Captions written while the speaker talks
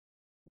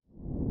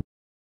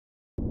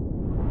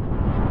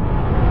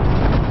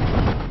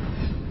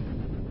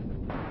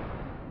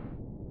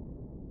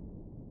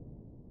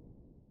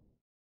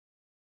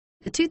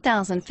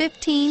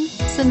2015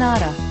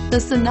 Sonata. The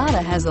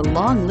Sonata has a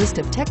long list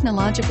of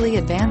technologically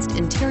advanced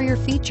interior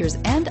features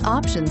and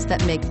options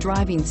that make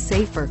driving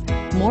safer,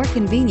 more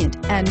convenient,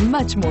 and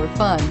much more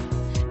fun.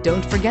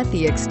 Don't forget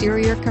the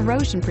exterior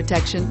corrosion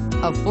protection,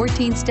 a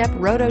 14-step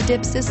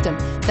roto-dip system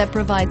that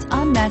provides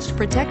unmatched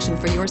protection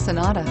for your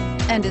Sonata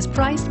and is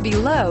priced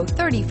below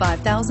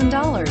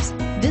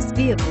 $35,000. This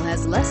vehicle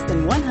has less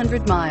than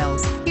 100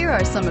 miles. Here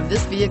are some of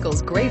this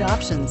vehicle's great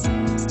options: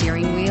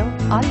 steering wheel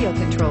audio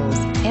controls,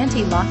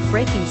 anti-lock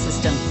braking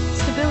system,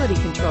 stability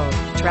control,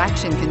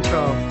 traction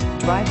control,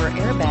 driver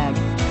airbag,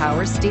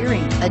 power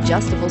steering,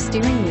 adjustable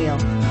steering wheel,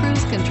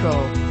 cruise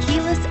control,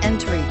 keyless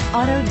entry,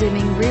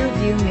 auto-dimming rear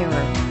view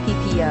mirror,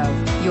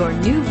 PPO. Your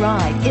new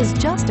ride is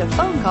just a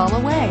phone call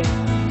away.